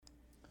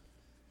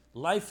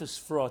Life is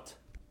fraught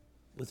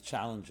with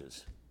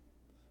challenges,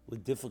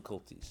 with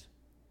difficulties.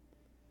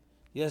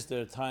 Yes, there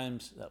are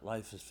times that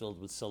life is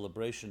filled with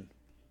celebration,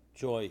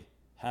 joy,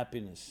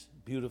 happiness,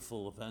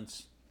 beautiful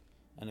events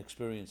and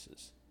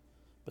experiences.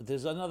 But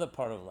there's another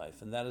part of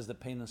life, and that is the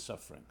pain and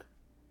suffering,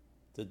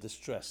 the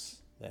distress,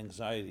 the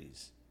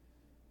anxieties.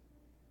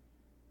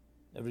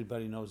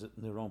 Everybody knows it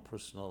in their own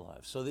personal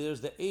lives. So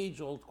there's the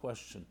age-old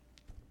question: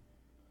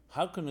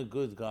 how can a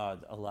good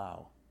God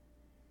allow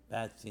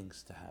bad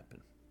things to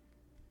happen?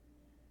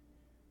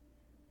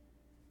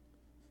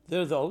 There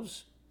are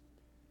those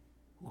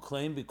who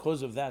claim,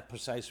 because of that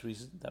precise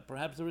reason, that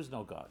perhaps there is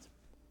no God.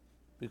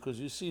 Because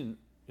you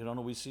don't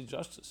always see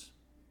justice.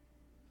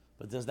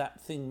 But does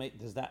that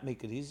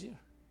make it easier?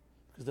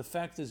 Because the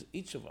fact is,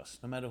 each of us,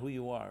 no matter who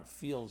you are,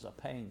 feels a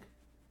pain,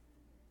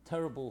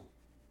 terrible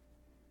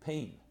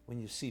pain when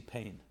you see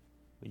pain,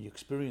 when you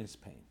experience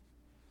pain.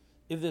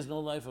 If there's no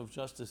life of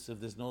justice, if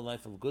there's no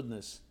life of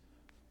goodness,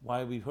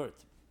 why are we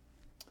hurt?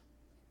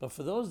 But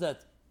for those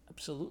that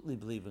absolutely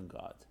believe in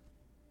God,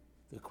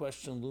 the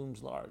question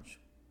looms large.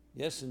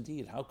 Yes,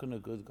 indeed, how can a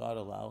good God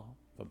allow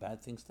for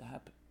bad things to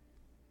happen?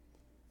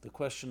 The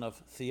question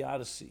of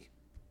theodicy,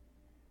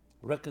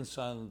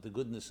 reconciling the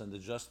goodness and the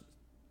just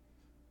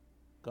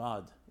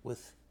God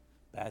with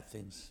bad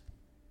things.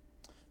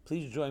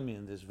 Please join me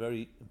in this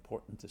very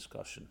important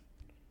discussion.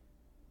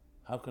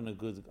 How can a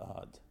good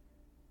God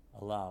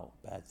allow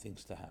bad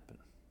things to happen?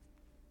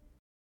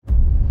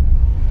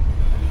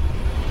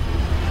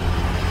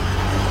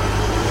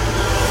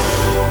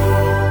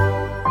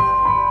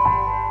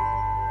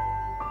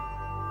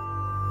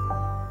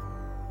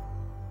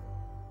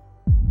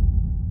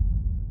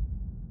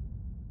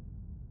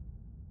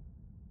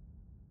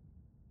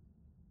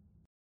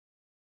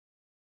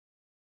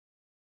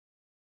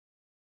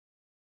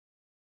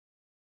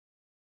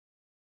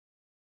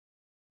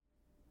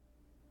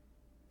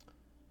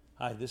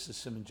 Hi, this is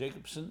Simon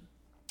Jacobson.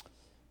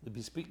 We'll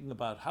be speaking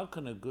about how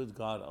can a good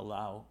God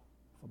allow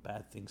for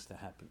bad things to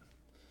happen.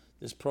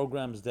 This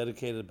program is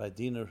dedicated by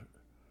Dina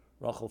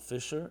Rachel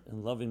Fisher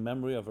in loving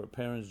memory of her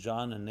parents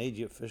John and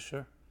Nadia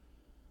Fisher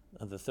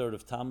on the 3rd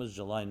of Tammuz,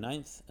 July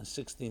 9th, and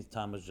 16th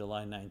Tammuz,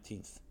 July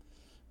 19th.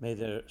 May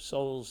their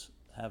souls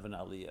have an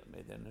aliyah.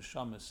 May their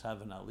neshamas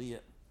have an aliyah.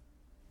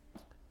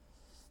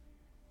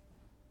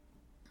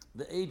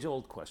 The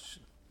age-old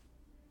question: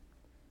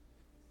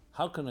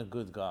 how can a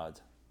good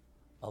God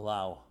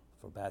allow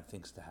for bad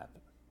things to happen?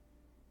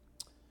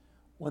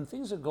 When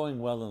things are going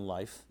well in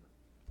life,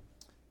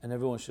 and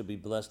everyone should be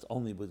blessed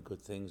only with good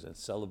things and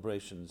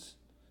celebrations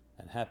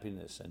and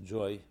happiness and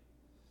joy,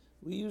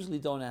 we usually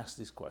don't ask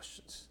these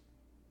questions.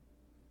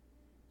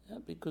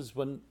 Because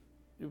when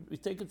we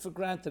take it for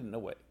granted in a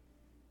way,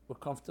 we're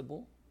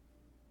comfortable.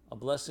 A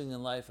blessing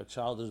in life: a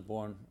child is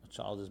born, a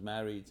child is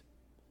married,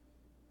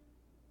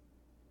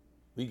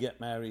 we get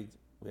married,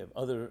 we have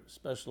other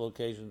special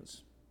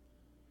occasions.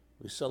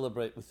 We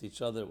celebrate with each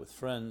other, with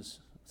friends,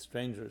 with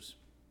strangers.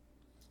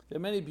 There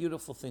are many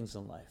beautiful things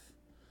in life.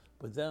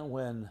 But then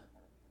when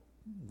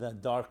the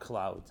dark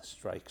cloud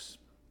strikes,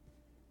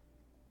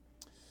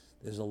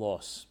 there's a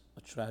loss, a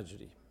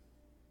tragedy,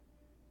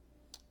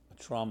 a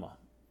trauma,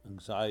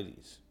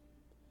 anxieties,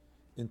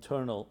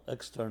 internal,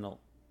 external.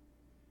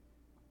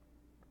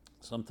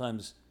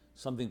 Sometimes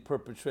something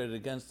perpetrated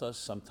against us,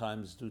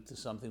 sometimes due to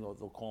something what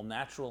they'll call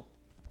natural.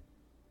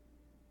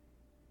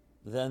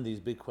 Then these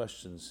big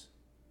questions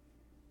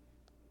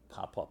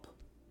pop up.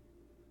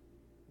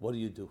 What do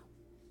you do?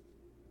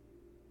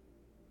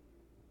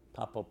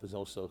 Pop up is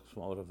also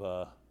somewhat of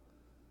a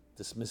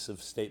dismissive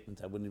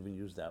statement. I wouldn't even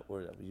use that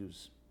word. I would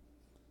use,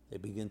 they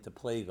begin to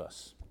plague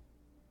us.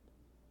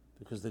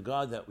 Because the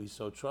God that we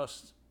so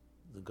trust,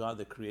 the God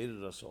that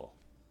created us all,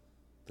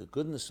 the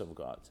goodness of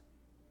God,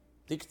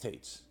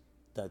 dictates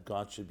that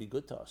God should be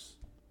good to us.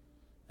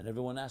 And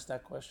everyone asks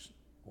that question: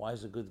 why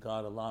is a good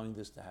God allowing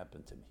this to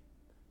happen to me?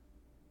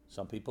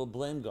 Some people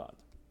blame God.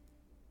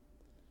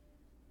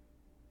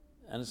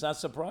 And it's not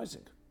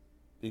surprising,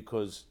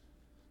 because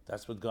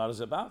that's what God is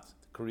about,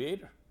 the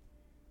Creator.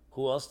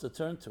 Who else to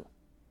turn to?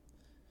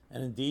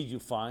 And indeed you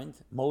find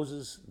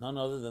Moses, none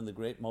other than the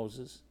great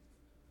Moses,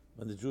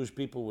 when the Jewish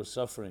people were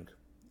suffering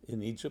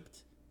in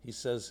Egypt, he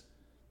says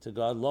to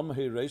God,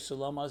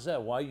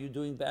 why are you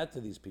doing bad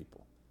to these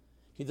people?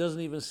 He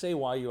doesn't even say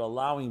why you're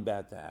allowing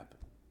bad to happen.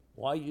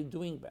 Why are you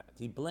doing bad?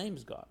 He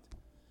blames God.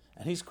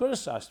 And he's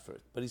criticized for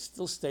it, but he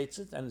still states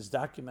it, and it's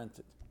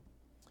documented.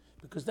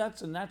 Because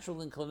that's a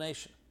natural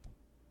inclination.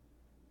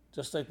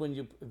 Just like when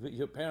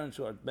your parents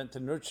who are meant to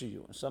nurture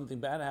you, and something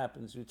bad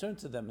happens, you turn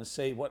to them and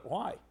say,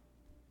 why?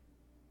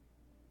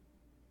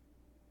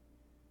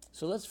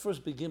 So let's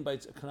first begin by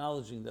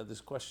acknowledging that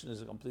this question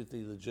is a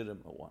completely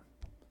legitimate one.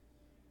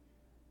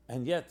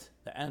 And yet,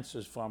 the answer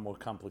is far more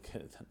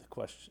complicated than the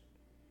question.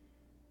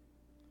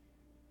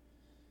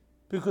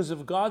 Because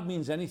if God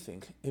means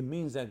anything, it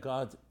means that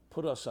God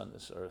put us on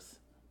this earth,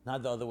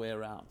 not the other way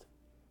around.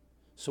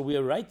 So we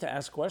are right to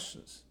ask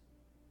questions,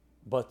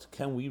 but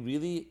can we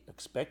really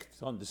expect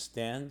to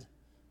understand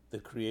the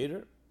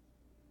Creator?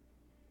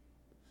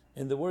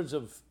 In the words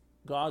of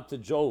God to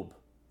Job,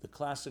 the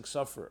classic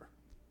sufferer.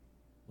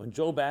 When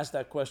Job asked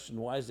that question,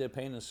 why is there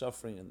pain and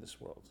suffering in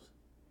this world?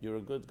 You're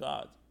a good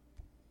God.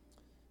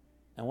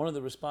 And one of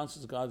the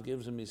responses God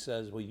gives him, he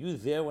says, were you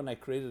there when I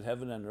created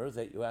heaven and earth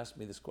that you asked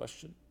me this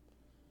question?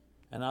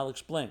 And I'll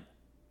explain.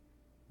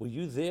 Were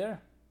you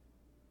there?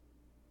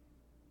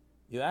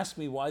 You asked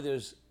me why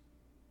there's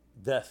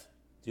death.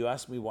 Do you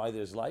ask me why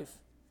there's life?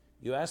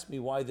 You ask me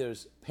why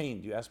there's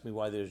pain. Do you ask me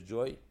why there's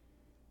joy?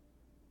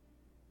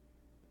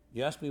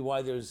 You ask me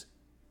why there's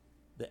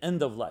the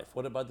end of life.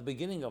 What about the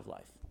beginning of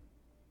life?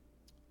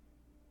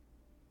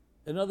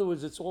 In other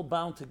words, it's all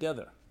bound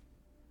together.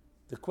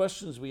 The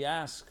questions we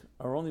ask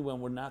are only when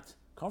we're not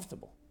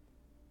comfortable,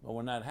 when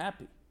we're not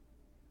happy.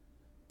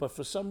 But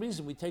for some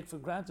reason, we take for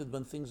granted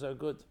when things are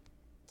good,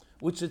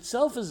 which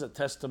itself is a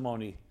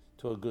testimony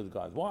to a good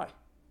God. Why?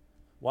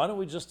 Why don't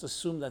we just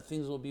assume that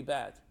things will be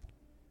bad?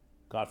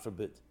 God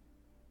forbid.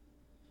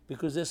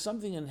 Because there's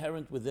something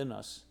inherent within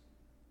us,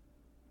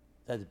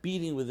 that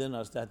beating within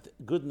us, that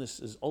goodness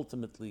is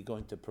ultimately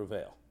going to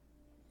prevail.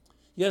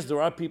 Yes,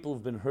 there are people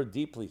who've been hurt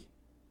deeply,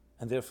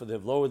 and therefore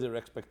they've lowered their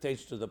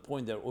expectations to the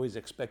point they're always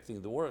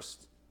expecting the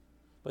worst.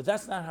 But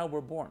that's not how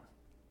we're born.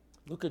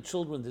 Look at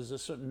children, there's a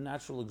certain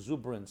natural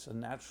exuberance, a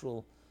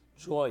natural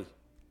joy,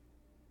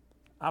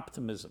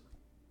 optimism.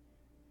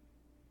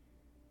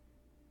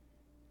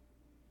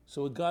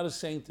 So what God is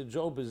saying to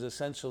Job is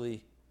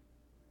essentially,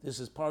 this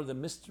is part of the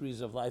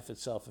mysteries of life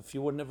itself. If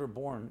you were never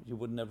born, you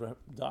would never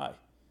die.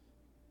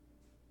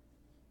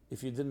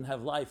 If you didn't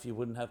have life, you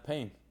wouldn't have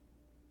pain.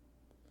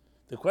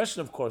 The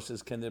question, of course,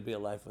 is can there be a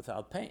life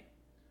without pain?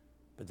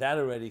 But that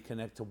already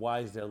connects to why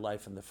is there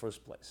life in the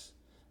first place?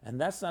 And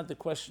that's not the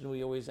question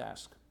we always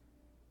ask.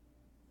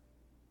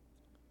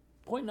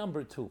 Point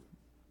number 2.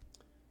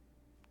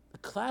 The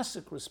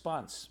classic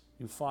response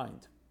you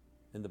find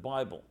in the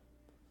Bible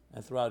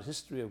and throughout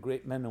history of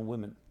great men and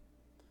women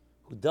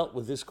who dealt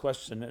with this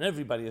question, and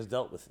everybody has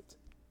dealt with it.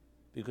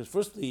 Because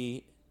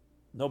firstly,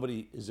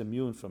 nobody is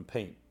immune from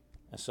pain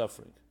and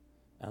suffering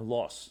and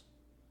loss.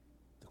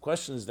 The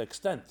question is the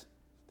extent.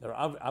 There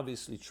are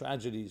obviously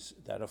tragedies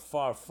that are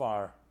far,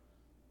 far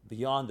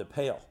beyond the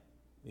pale.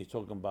 You're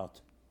talking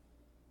about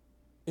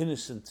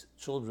innocent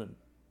children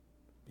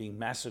being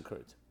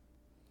massacred.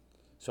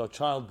 So a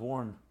child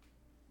born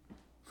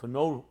for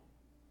no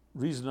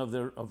reason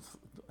of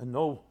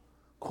no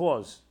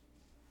cause,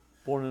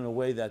 born in a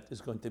way that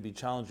is going to be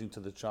challenging to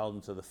the child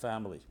and to the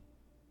family.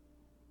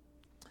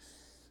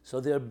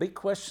 So there are big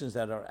questions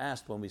that are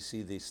asked when we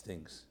see these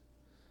things.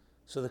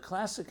 So the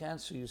classic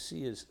answer you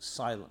see is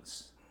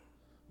silence.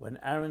 When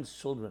Aaron's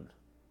children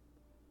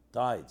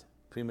died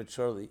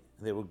prematurely,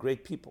 and they were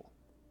great people,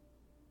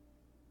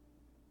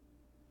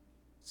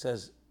 it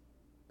says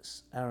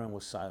Aaron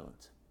was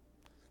silent.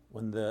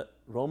 When the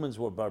Romans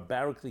were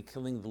barbarically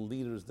killing the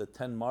leaders, the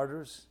 10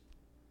 martyrs,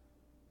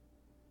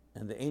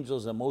 and the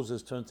angels and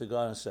Moses turned to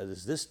God and said,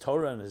 is this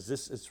Torah and is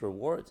this its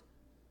reward?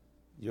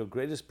 Your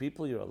greatest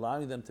people, you're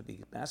allowing them to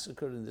be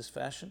massacred in this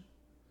fashion?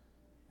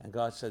 And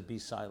God said, be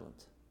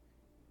silent.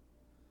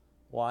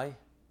 Why?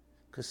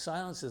 Because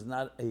silence is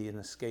not an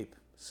escape.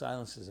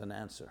 Silence is an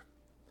answer.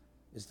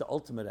 It's the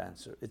ultimate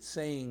answer. It's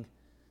saying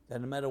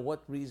that no matter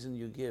what reason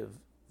you give,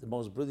 the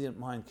most brilliant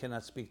mind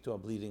cannot speak to a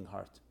bleeding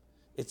heart.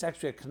 It's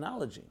actually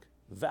acknowledging,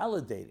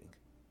 validating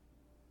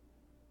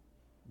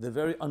the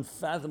very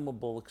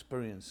unfathomable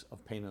experience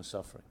of pain and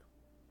suffering.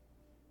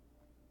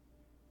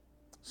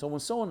 So when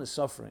someone is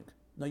suffering,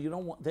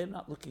 they're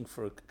not looking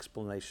for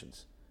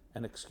explanations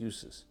and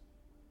excuses.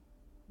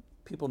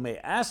 People may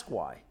ask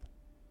why,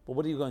 but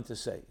what are you going to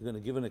say? You're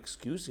going to give an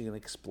excuse? You're going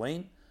to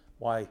explain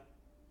why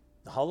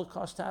the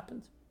Holocaust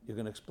happened? You're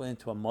going to explain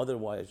to a mother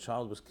why a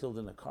child was killed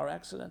in a car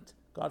accident?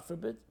 God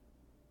forbid.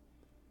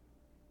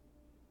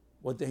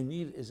 What they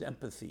need is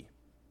empathy,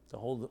 to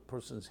hold the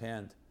person's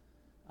hand.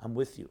 I'm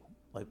with you.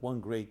 Like one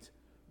great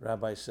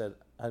rabbi said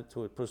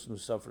to a person who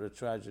suffered a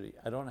tragedy,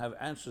 I don't have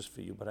answers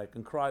for you, but I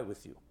can cry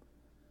with you.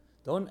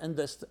 Don't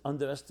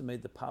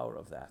underestimate the power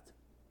of that.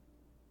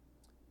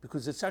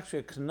 Because it's actually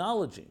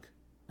acknowledging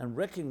and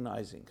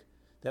recognizing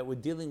that we're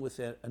dealing with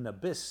an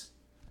abyss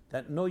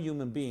that no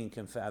human being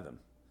can fathom,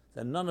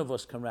 that none of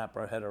us can wrap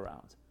our head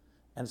around.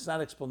 And it's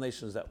not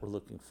explanations that we're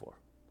looking for.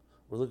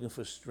 We're looking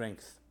for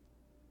strength.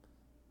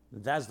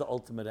 That's the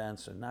ultimate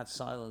answer, not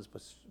silence,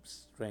 but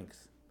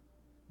strength.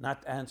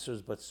 Not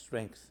answers, but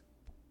strength.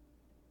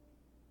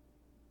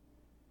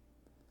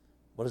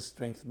 What does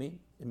strength mean?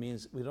 It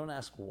means we don't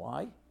ask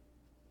why.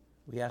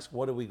 We ask,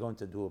 what are we going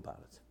to do about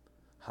it?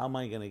 How am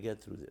I going to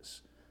get through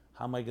this?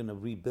 How am I going to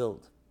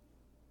rebuild?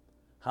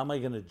 How am I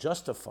going to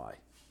justify?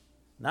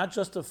 Not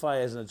justify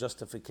as a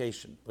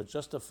justification, but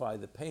justify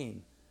the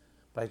pain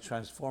by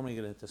transforming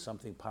it into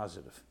something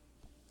positive.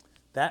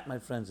 That, my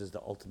friends, is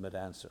the ultimate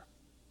answer.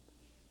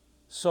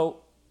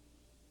 So,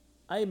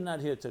 I am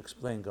not here to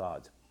explain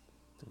God,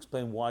 to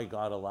explain why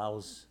God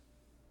allows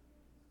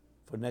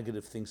for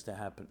negative things to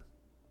happen.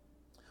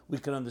 We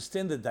can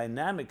understand the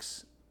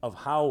dynamics of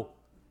how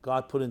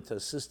God put into a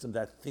system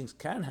that things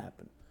can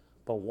happen.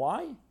 But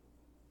why?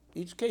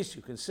 Each case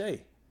you can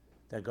say,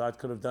 that God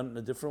could have done it in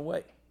a different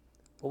way.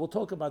 But we'll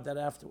talk about that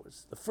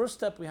afterwards. The first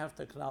step we have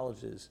to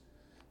acknowledge is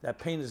that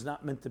pain is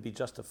not meant to be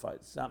justified.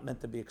 It's not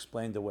meant to be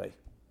explained away.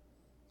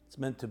 It's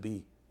meant to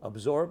be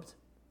absorbed.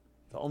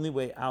 The only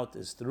way out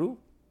is through.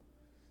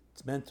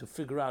 It's meant to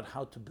figure out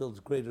how to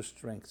build greater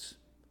strengths.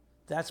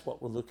 That's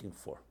what we're looking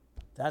for.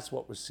 That's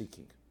what we're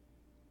seeking.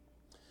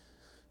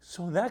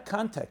 So in that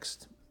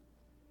context,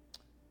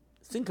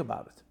 think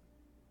about it.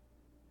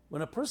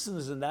 When a person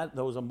is in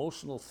those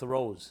emotional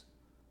throes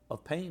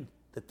of pain,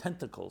 the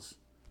tentacles,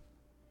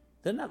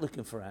 they're not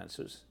looking for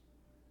answers.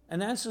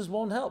 And answers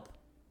won't help.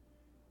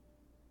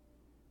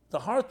 The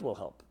heart will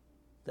help.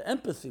 The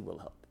empathy will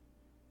help.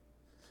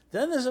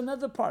 Then there's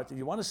another part. If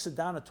you want to sit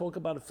down and talk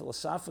about it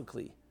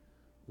philosophically,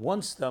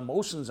 once the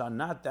emotions are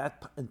not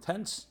that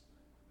intense,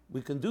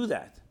 we can do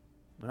that.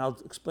 And I'll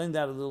explain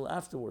that a little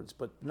afterwards.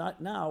 But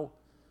not now.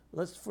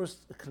 Let's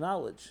first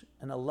acknowledge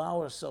and allow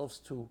ourselves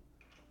to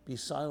be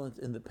silent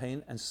in the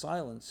pain. And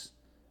silence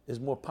is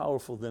more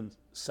powerful than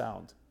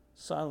sound.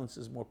 Silence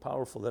is more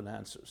powerful than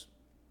answers.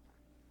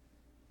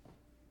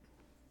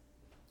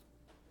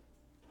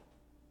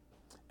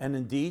 And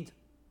indeed,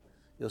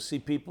 you'll see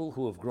people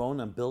who have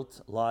grown and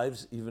built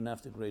lives even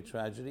after great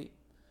tragedy.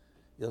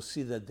 You'll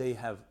see that they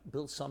have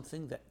built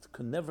something that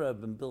could never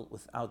have been built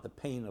without the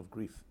pain of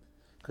grief.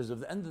 Because at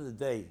the end of the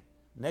day,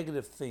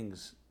 negative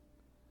things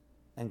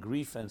and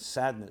grief and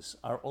sadness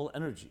are all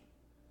energy.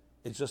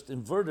 It's just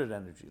inverted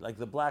energy, like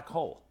the black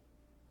hole.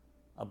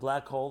 A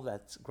black hole,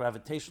 that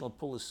gravitational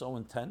pull is so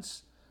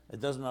intense, it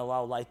doesn't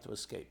allow light to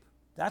escape.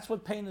 That's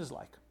what pain is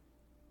like.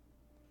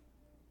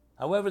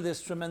 However,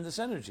 there's tremendous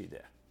energy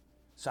there.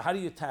 So how do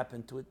you tap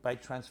into it? By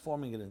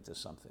transforming it into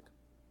something.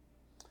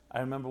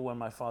 I remember when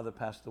my father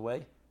passed away,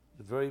 it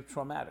was very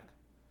traumatic,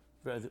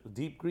 very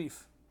deep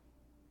grief,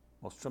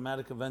 most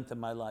traumatic event in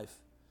my life.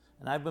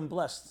 And I've been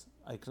blessed.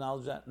 I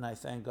acknowledge that and I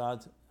thank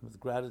God with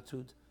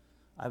gratitude.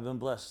 I've been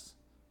blessed.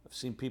 I've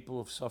seen people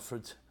who've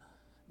suffered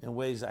in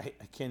ways I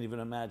can't even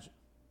imagine.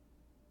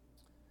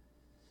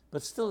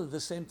 But still, at the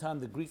same time,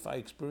 the grief I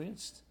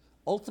experienced,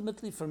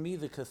 ultimately for me,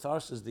 the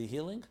catharsis, the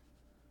healing,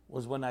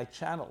 was when I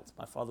channeled.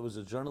 My father was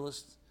a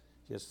journalist.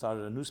 He had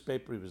started a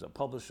newspaper. He was a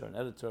publisher, an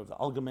editor of the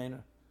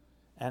Allgemeiner.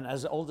 And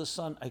as the oldest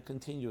son, I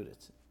continued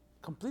it,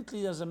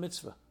 completely as a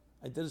mitzvah.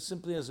 I did it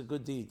simply as a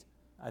good deed.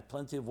 I had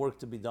plenty of work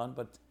to be done,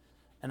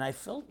 and I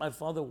felt my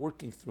father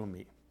working through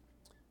me.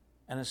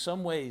 And in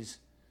some ways,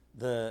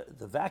 the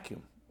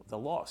vacuum, the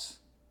loss,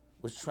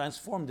 was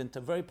transformed into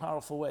very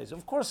powerful ways.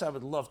 Of course, I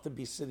would love to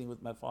be sitting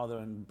with my father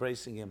and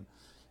embracing him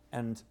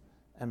and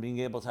being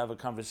able to have a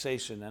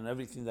conversation and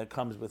everything that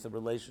comes with a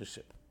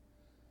relationship.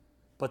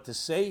 But to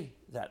say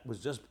that was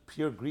just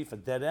pure grief, a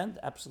dead end,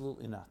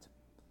 absolutely not.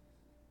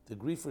 The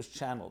grief was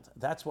channeled.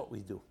 That's what we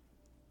do.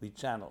 We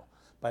channel.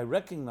 By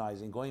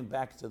recognizing, going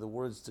back to the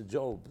words to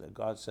Job, that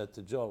God said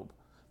to Job,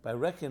 by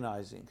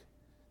recognizing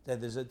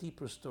that there's a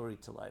deeper story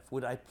to life.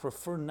 Would I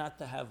prefer not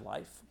to have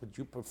life? Would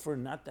you prefer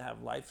not to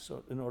have life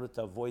in order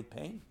to avoid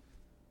pain?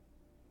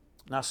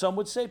 Now, some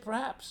would say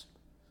perhaps.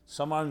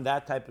 Some are in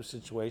that type of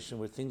situation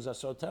where things are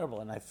so terrible,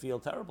 and I feel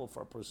terrible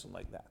for a person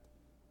like that.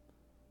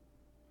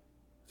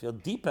 I feel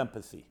deep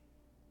empathy.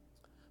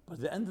 But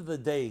at the end of the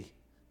day,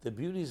 the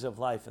beauties of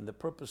life and the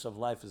purpose of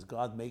life is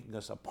God making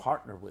us a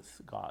partner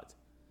with God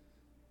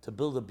to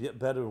build a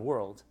better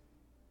world.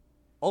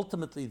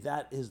 Ultimately,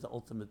 that is the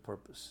ultimate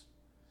purpose.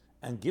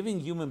 And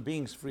giving human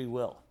beings free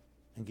will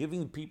and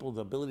giving people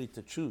the ability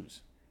to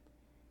choose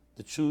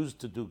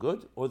to do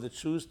good or to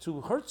choose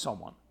to hurt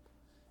someone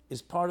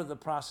is part of the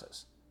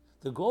process.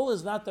 The goal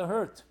is not to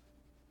hurt.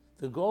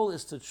 The goal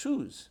is to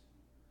choose.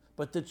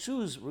 But to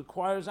choose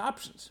requires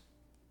options.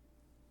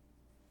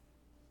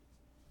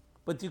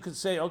 But you could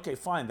say, okay,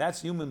 fine,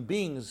 that's human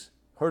beings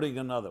hurting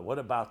another. What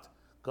about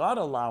God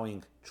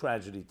allowing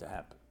tragedy to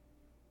happen?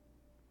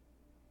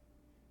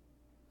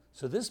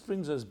 So this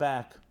brings us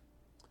back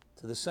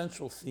to the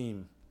central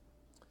theme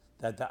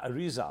that the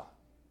Arizal,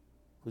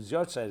 whose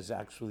yahrzeit is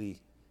actually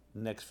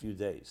the next few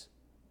days,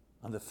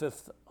 on the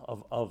 5th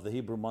of the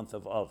Hebrew month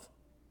of Av,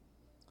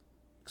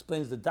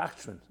 explains the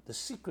doctrine, the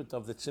secret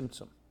of the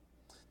Tzimtzum,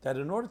 that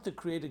in order to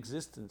create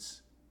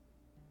existence,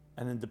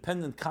 an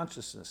independent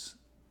consciousness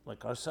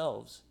like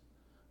ourselves,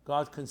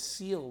 God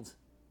concealed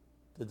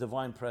the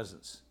divine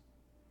presence.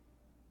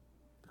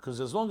 Because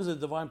as long as the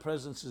divine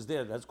presence is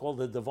there, that's called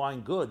the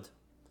divine good,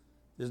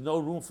 there's no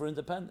room for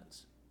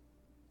independence.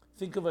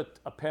 Think of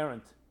a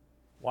parent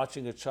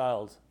watching a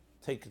child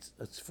take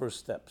its first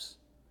steps.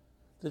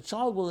 The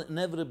child will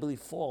inevitably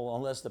fall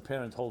unless the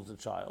parent holds the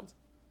child.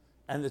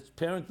 And the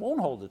parent won't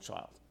hold the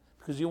child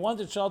because you want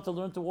the child to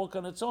learn to walk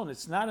on its own.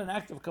 It's not an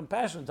act of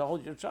compassion to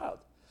hold your child.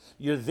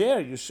 You're there,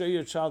 you show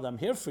your child, I'm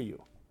here for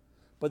you.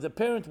 But the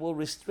parent will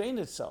restrain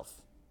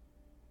itself,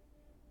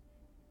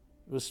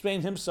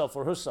 restrain himself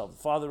or herself,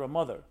 father or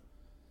mother,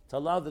 to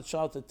allow the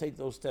child to take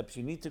those steps.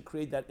 You need to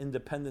create that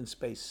independent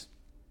space.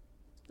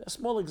 A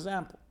small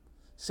example.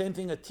 Same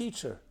thing, a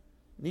teacher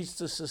needs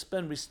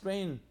to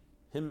restrain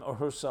him or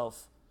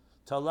herself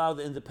to allow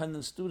the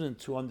independent student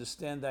to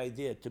understand the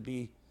idea, to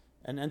be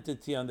an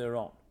entity on their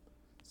own.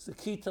 It's the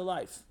key to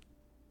life.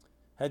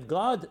 Had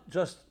God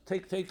just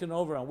taken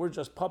over and we're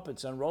just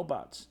puppets and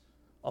robots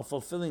of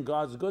fulfilling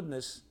God's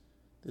goodness,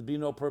 there'd be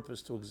no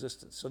purpose to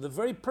existence. So the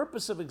very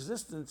purpose of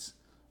existence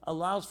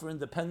allows for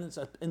independence.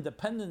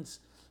 Independence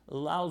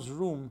allows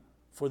room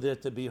for there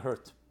to be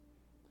hurt.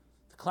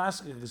 The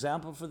classic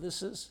example for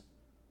this is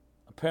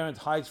a parent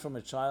hides from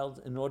a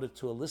child in order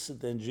to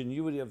elicit the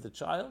ingenuity of the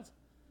child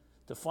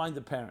to find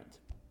the parent.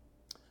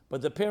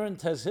 But the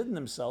parent has hidden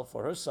himself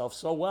or herself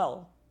so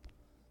well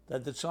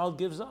that the child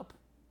gives up.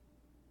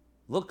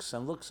 Looks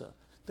and looks.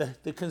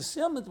 The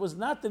concealment was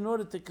not in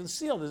order to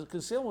conceal. The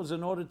concealment was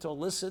in order to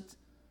elicit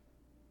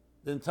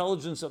the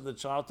intelligence of the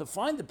child to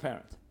find the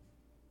parent.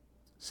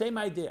 Same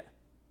idea.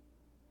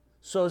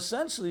 So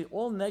essentially,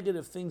 all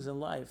negative things in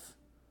life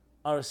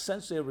are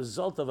essentially a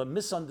result of a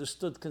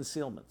misunderstood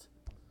concealment.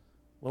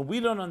 When we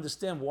don't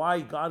understand why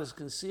God is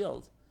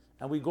concealed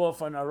and we go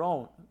off on our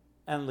own,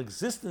 and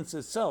existence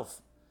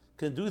itself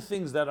can do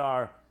things that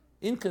are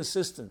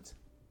inconsistent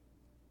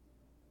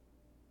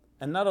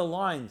and not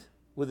aligned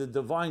with the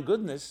divine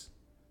goodness,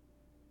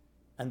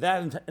 and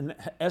that in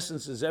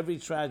essence is every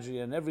tragedy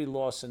and every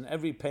loss and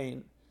every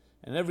pain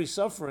and every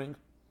suffering,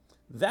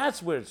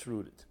 that's where it's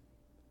rooted.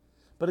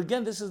 But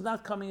again, this is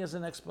not coming as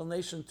an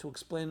explanation to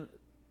explain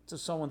to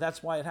someone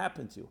that's why it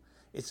happened to you.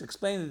 It's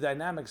explaining the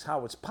dynamics,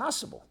 how it's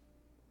possible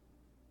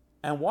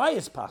and why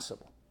it's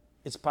possible.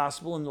 It's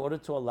possible in order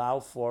to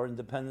allow for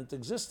independent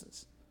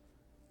existence.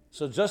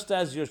 So just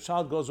as your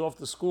child goes off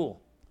to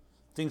school,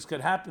 things could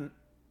happen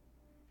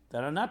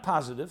that are not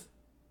positive.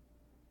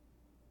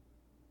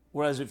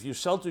 Whereas if you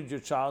sheltered your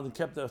child and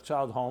kept the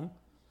child home,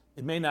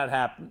 it may not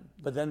happen,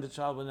 but then the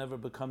child will never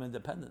become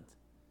independent.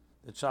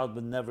 The child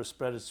will never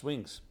spread its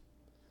wings.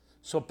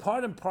 So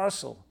part and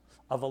parcel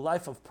of a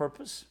life of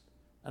purpose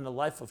and a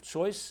life of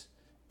choice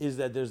is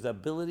that there's the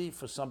ability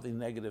for something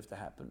negative to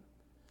happen.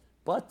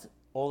 But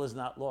all is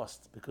not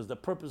lost, because the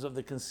purpose of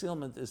the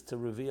concealment is to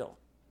reveal.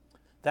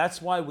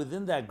 That's why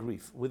within that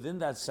grief, within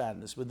that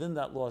sadness, within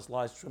that loss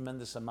lies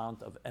tremendous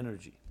amount of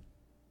energy.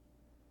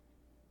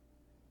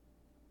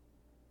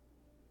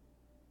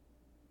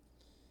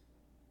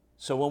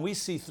 So when we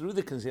see through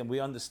the concealment,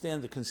 we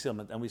understand the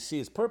concealment and we see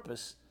its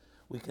purpose,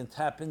 we can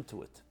tap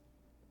into it.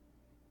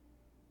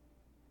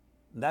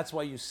 And that's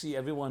why you see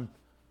everyone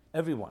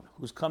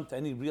who's come to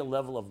any real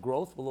level of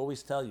growth will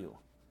always tell you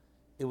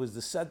it was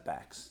the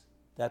setbacks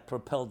that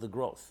propelled the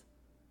growth.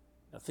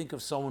 Now think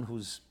of someone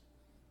who's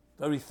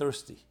very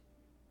thirsty.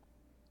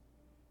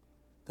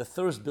 The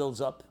thirst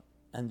builds up,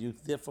 and you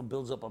therefore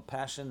builds up a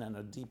passion and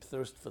a deep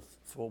thirst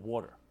for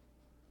water.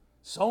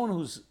 Someone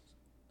who's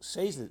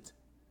sated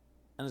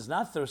and is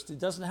not thirsty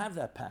doesn't have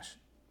that passion.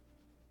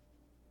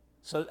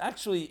 So it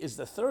actually is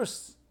the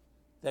thirst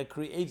that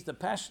creates the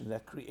passion,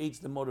 that creates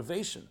the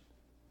motivation,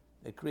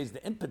 that creates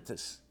the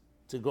impetus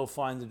to go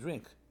find the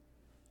drink.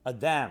 A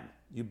dam,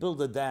 you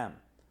build a dam,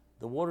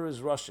 the water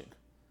is rushing.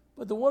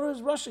 But the water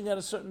is rushing at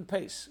a certain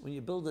pace. When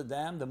you build a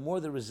dam, the more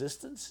the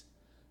resistance,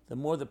 the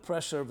more the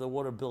pressure of the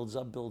water builds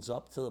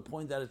up to the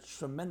point that it's a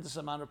tremendous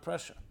amount of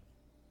pressure.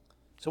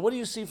 So what do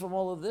you see from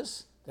all of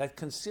this? That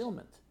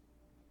concealment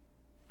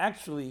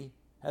actually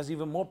has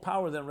even more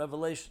power than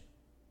revelation.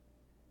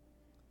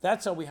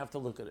 That's how we have to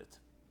look at it.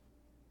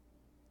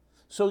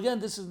 So again,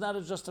 this is not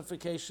a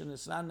justification,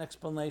 it's not an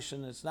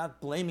explanation, it's not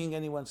blaming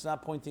anyone, it's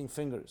not pointing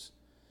fingers.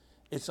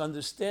 It's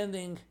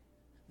understanding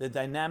the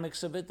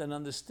dynamics of it and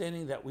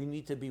understanding that we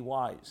need to be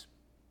wise.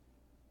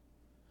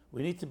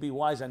 We need to be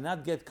wise and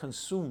not get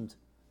consumed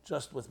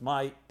just with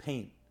my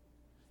pain.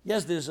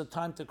 Yes, there's a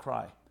time to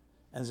cry,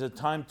 and there's a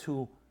time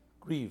to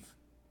grieve,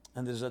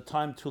 and there's a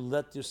time to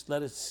let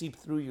it seep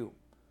through you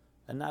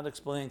and not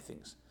explain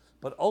things.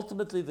 But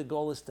ultimately the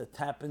goal is to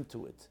tap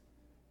into it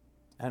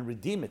and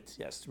redeem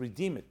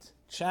it,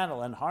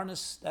 channel and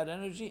harness that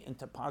energy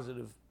into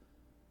positive,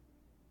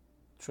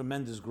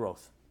 tremendous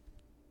growth.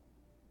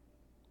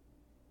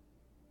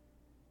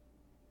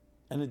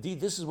 And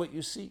indeed, this is what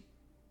you see.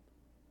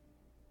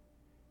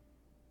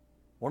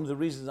 One of the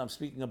reasons I'm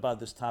speaking about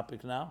this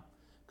topic now,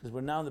 because we're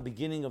now in the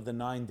beginning of the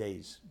 9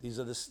 days. This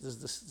is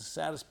the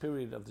saddest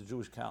period of the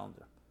Jewish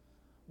calendar,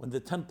 when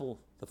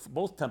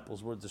both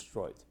temples were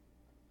destroyed.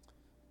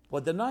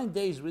 But the 9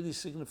 days really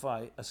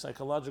signify a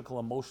psychological,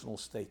 emotional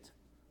state,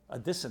 a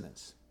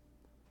dissonance,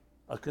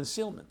 a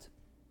concealment.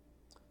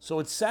 So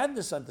it's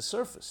sadness on the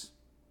surface,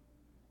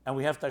 and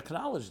we have to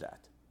acknowledge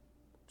that.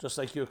 Just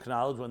like you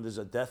acknowledge when there's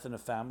a death in a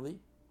family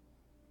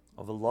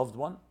of a loved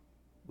one.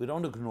 We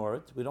don't ignore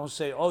it. We don't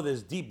say, oh,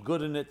 there's deep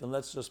good in it and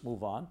let's just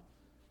move on.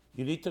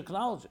 You need to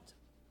acknowledge it.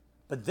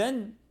 But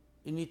then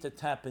you need to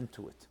tap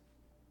into it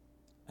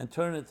and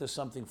turn it into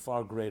something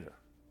far greater.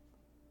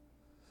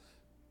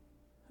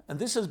 And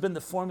this has been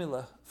the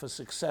formula for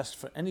success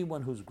for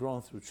anyone who's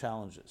grown through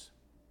challenges.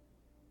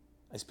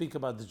 I speak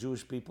about the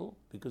Jewish people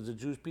because the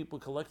Jewish people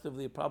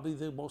collectively are probably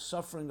the most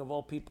suffering of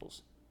all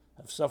peoples,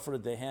 have suffered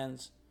at the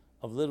hands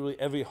of literally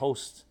every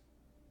host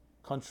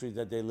country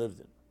that they lived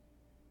in,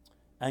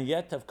 and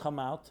yet have come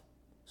out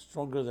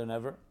stronger than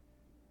ever,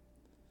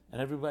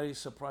 and everybody's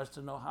surprised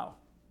to know how.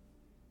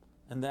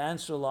 And the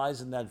answer lies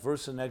in that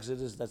verse in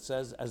Exodus that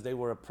says, as they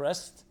were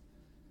oppressed,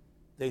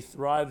 they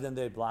thrived and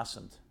they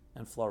blossomed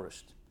and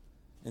flourished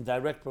in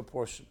direct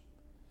proportion.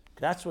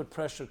 That's what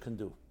pressure can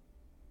do.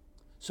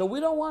 So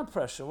we don't want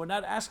pressure. We're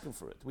not asking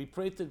for it. We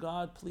pray to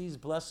God, please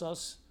bless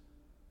us,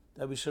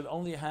 that we should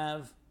only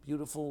have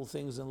beautiful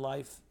things in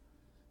life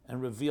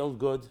and reveal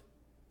good.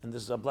 And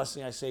this is a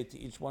blessing I say to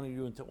each one of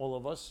you and to all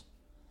of us.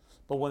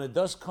 But when it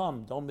does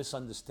come, don't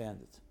misunderstand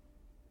it.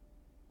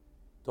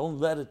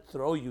 Don't let it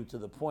throw you to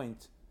the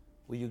point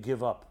where you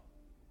give up.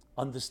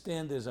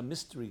 Understand there's a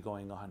mystery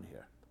going on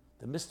here.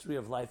 The mystery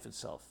of life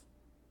itself.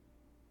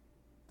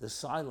 The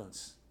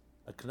silence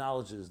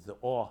acknowledges the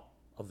awe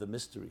of the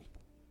mystery.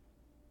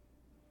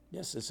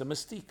 Yes, it's a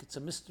mystique, it's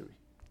a mystery.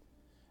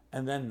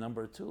 And then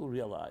number two,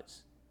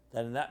 realize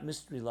that in that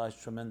mystery lies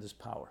tremendous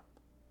power.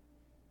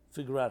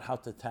 Figure out how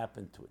to tap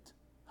into it,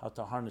 how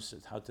to harness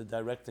it, how to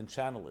direct and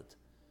channel it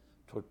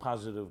toward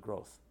positive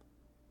growth.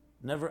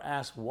 Never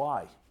ask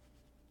why.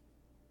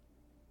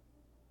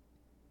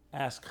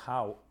 Ask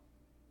how.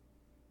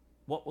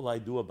 What will I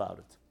do about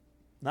it?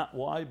 Not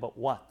why, but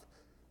what.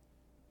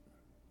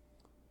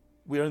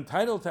 We are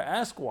entitled to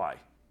ask why,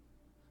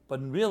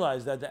 but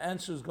realize that the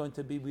answer is going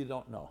to be we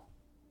don't know.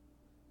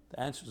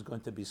 The answer is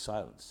going to be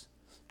silence.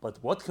 But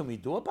what can we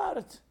do about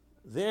it?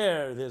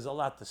 There's a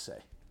lot to say.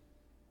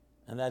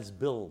 And that's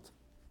build.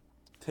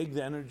 Take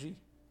the energy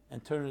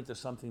and turn it into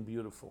something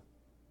beautiful.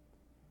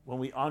 When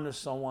we honor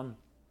someone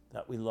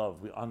that we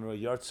love, we honor a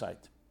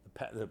yahrzeit,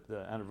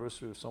 the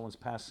anniversary of someone's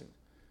passing.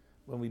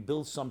 When we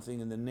build something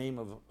in the name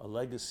of a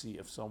legacy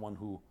of someone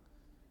who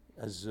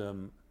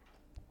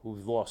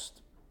we've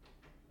lost,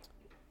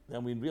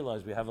 then we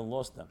realize we haven't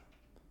lost them.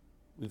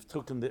 We've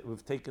taken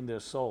their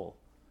soul,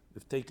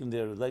 we've taken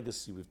their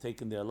legacy, we've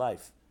taken their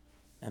life,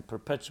 and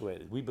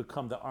perpetuated. We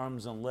become the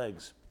arms and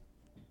legs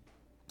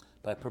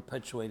by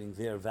perpetuating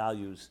their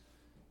values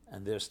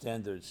and their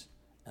standards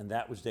and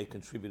that which they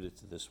contributed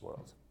to this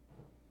world.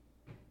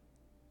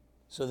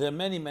 So there are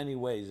many, many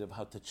ways of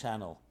how to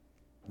channel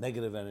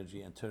negative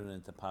energy and turn it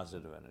into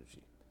positive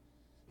energy.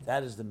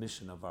 That is the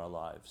mission of our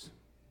lives.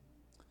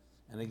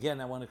 And again,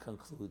 I want to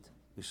conclude,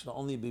 we should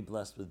only be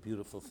blessed with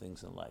beautiful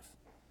things in life,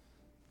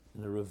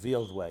 in a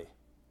revealed way.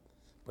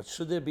 But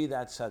should there be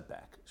that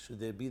setback, should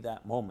there be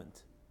that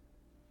moment,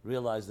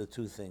 realize the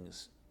two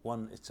things.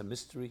 One, it's a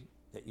mystery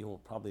that you will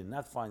probably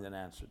not find an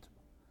answer to.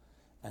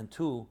 And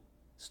two,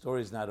 the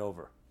story is not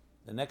over.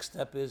 The next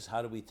step is,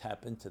 how do we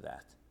tap into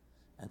that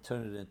and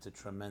turn it into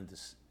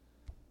tremendous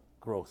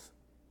growth,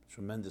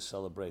 tremendous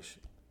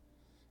celebration.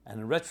 And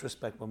in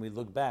retrospect, when we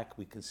look back,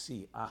 we can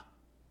see, I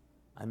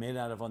may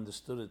not have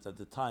understood it at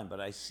the time,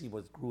 but I see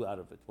what grew out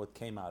of it, what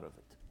came out of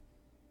it.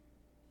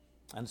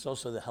 And it's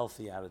also the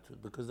healthy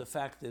attitude, because the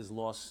fact is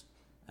loss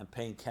and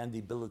pain can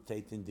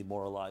debilitate and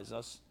demoralize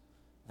us,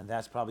 and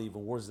that's probably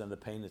even worse than the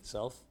pain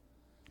itself,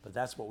 but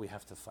that's what we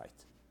have to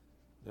fight.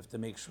 We have to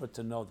make sure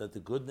to know that the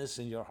goodness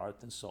in your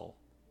heart and soul,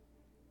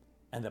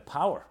 and the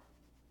power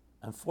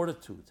and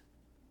fortitude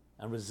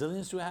and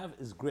resilience you have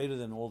is greater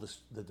than all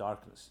the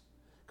darkness.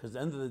 Because at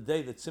the end of the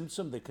day, the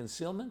tzimtzum, the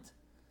concealment,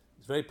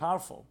 is very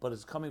powerful, but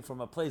it's coming from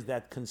a place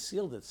that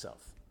concealed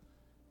itself.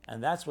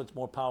 And that's what's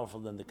more powerful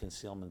than the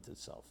concealment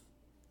itself.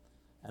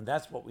 And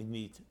that's what we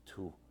need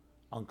to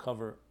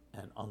uncover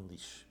and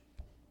unleash.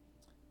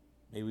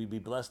 May we be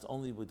blessed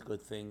only with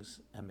good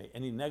things, and may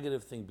any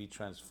negative thing be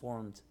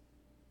transformed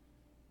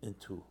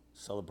into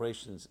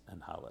celebrations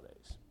and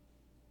holidays.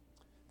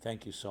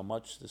 Thank you so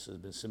much. This has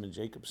been Simon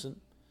Jacobson.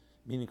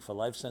 Meaningful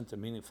Life Center,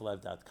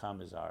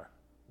 meaningfullife.com is our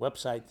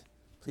website.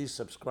 Please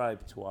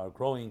subscribe to our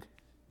growing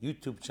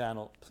YouTube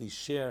channel. Please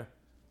share.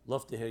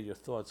 Love to hear your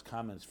thoughts,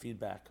 comments,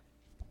 feedback.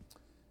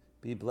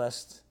 Be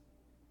blessed,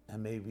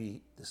 and may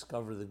we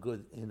discover the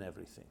good in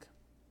everything.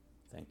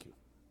 Thank you.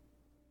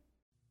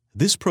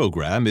 This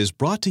program is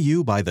brought to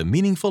you by the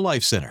Meaningful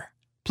Life Center.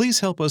 Please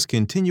help us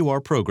continue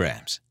our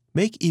programs.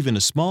 Make even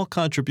a small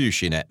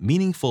contribution at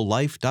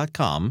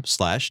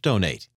meaningfullife.com/donate.